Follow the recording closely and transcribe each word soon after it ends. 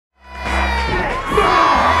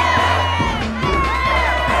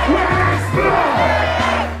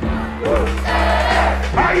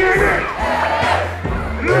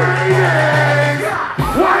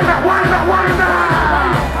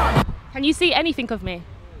Can you see anything of me?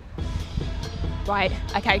 Right,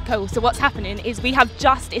 okay, cool. So what's happening is we have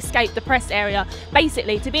just escaped the press area.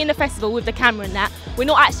 Basically, to be in the festival with the camera and that, we're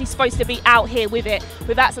not actually supposed to be out here with it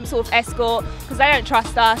without some sort of escort, because they don't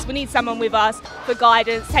trust us. We need someone with us for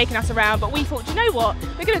guidance, taking us around. But we thought, you know what?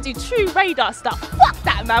 We're going to do true radar stuff. Fuck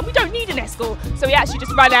that, man. We don't need an escort. So we actually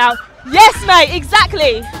just ran out. Yes, mate,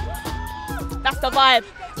 exactly. That's the vibe.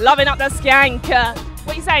 Loving up the skank.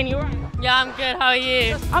 What are you saying? You all right? Yeah, I'm good. How are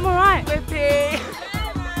you? I'm all right. Whippy.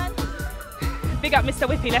 Big up Mr.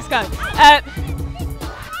 Whippy, let's go.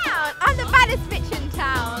 I'm the baddest bitch in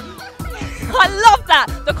town. I love that.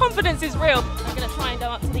 The confidence is real. I'm going to try and go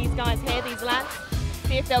up to these guys here, these lads,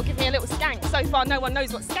 see if they'll give me a little skank. So far, no one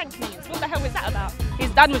knows what skank means. What the hell is that about?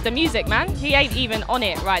 He's done with the music, man. He ain't even on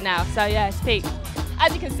it right now. So yeah, it's peak.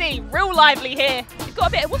 As you can see, real lively here. You've got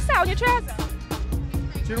a bit of, what's that on your trousers?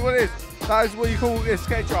 Do you know what it is? That is what you call this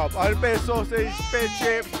ketchup. I had a bit of sausage, bit of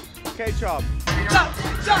chips, ketchup. Jump,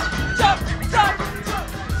 jump, jump, jump,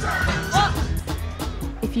 jump.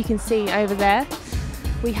 If you can see over there,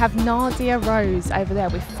 we have Nadia Rose over there.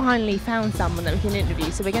 We've finally found someone that we can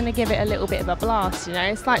interview, so we're going to give it a little bit of a blast, you know.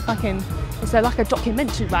 It's like fucking, it's like a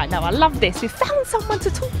documentary right now. I love this. We've found someone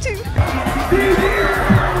to talk to.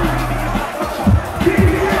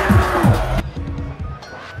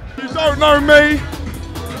 You don't know me,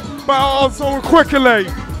 but I'll answer quickly.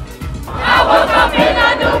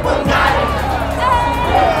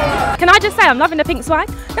 Can I just say I'm loving the pink swag?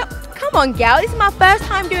 No, come on, girl. This is my first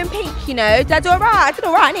time doing pink, you know. Did I do alright? I did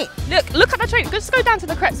alright, innit? Look at the train. Just go down to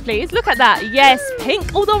the crepes, please. Look at that. Yes,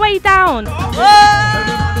 pink all the way down.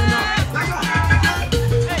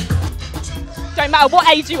 Don't matter what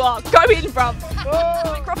age you are. Go in, bruv.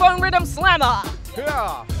 Microphone rhythm slammer.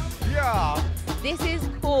 Yeah, yeah. This is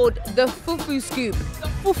called the fufu scoop. The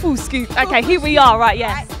fufu scoop. Okay, here we are, right,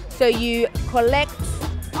 yes. Right. So you collect,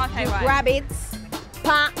 Okay, you right. grab it,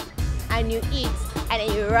 pop, and you eat, and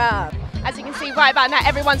then you rub. As you can see right about now,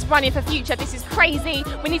 everyone's running for Future. This is crazy.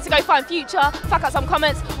 We need to go find Future. Fuck up some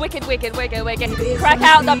comments. Wicked, wicked, wicked, wicked. Crack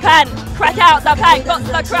out the pen. Crack out the pen.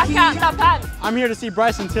 Got to crack out the pen. I'm here to see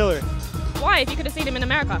Bryson Tiller. Why? If you could have seen him in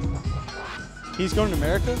America. He's going to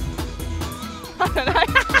America? I don't know.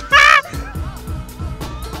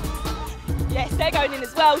 Yes, they're going in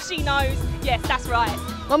as well. She knows. Yes, that's right.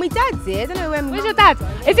 Well, my dad's here. I don't know when. Where's your dad?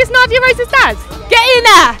 Is this Nadia Rose's dad? Get in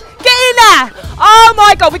there! Get in there! Oh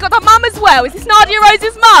my God, we got the mum as well. Is this Nadia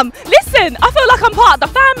Rose's mum? Listen, I feel like I'm part of the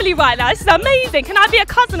family right now. This is amazing. Can I be a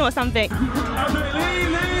cousin or something?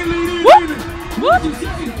 Whoop, whoop.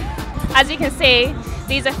 As you can see,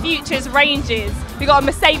 these are Future's Ranges. We got a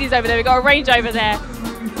Mercedes over there. We got a Range over there.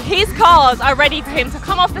 His cars are ready for him to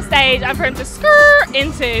come off the stage and for him to skirt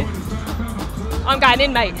into. I'm going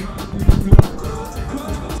in, mate.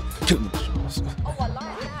 Oh, I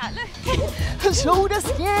like that. Look. Show the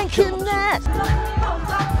skank in that.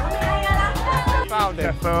 Found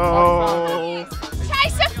it.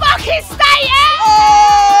 Chase the fucking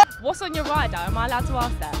status! What's on your rider? Am I allowed to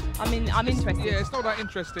ask that? I'm interested. Yeah, it's not that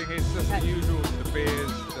interesting. It's just the usual, the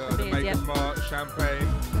beers, the Maker's yep. Mark, champagne,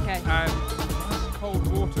 Okay. and cold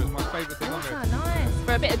water is my favourite thing on Oh, there. nice.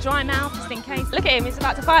 For a bit of dry mouth, just in case. Look at him, he's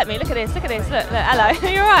about to fight me. Look at this, look at this. Look, hello.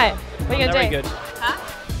 You're right. What are you going to do? Good. Huh?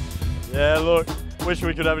 Yeah, look, wish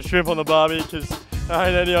we could have a shrimp on the barbie because I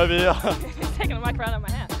ain't any over here. He's taking the mic around on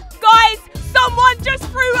my hair. Guys, someone just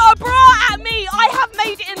threw a bra at me. I have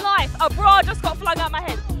made it in life. A bra just got flung out my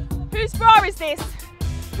head. Whose bra is this?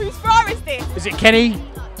 Whose bra is this? Is it Kenny?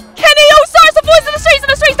 Kenny! Oh, sorry, it's the voice of the streets,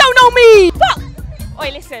 and the streets don't know me! Fuck! Oi,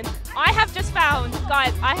 listen, I have just found,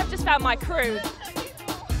 guys, I have just found my crew.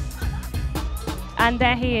 And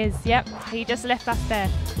there he is, yep, he just left us there.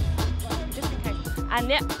 Just in case. And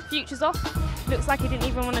yep, Future's off. Looks like he didn't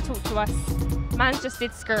even want to talk to us. Man's just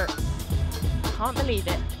did skirt. Can't believe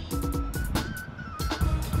it.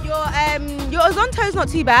 Your Ozonto's not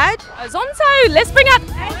too bad. Ozonto, let's bring out.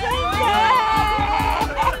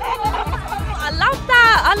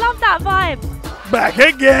 I love that vibe. Back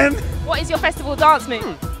again. What is your festival dance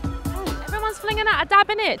move? Everyone's flinging out a dab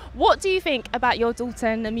in it. What do you think about your daughter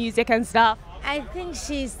and the music and stuff? I think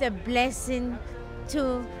she's a blessing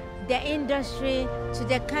to the industry, to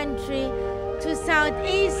the country, to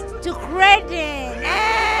Southeast, to Croydon.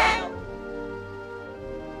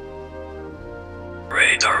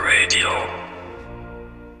 Radar Radio.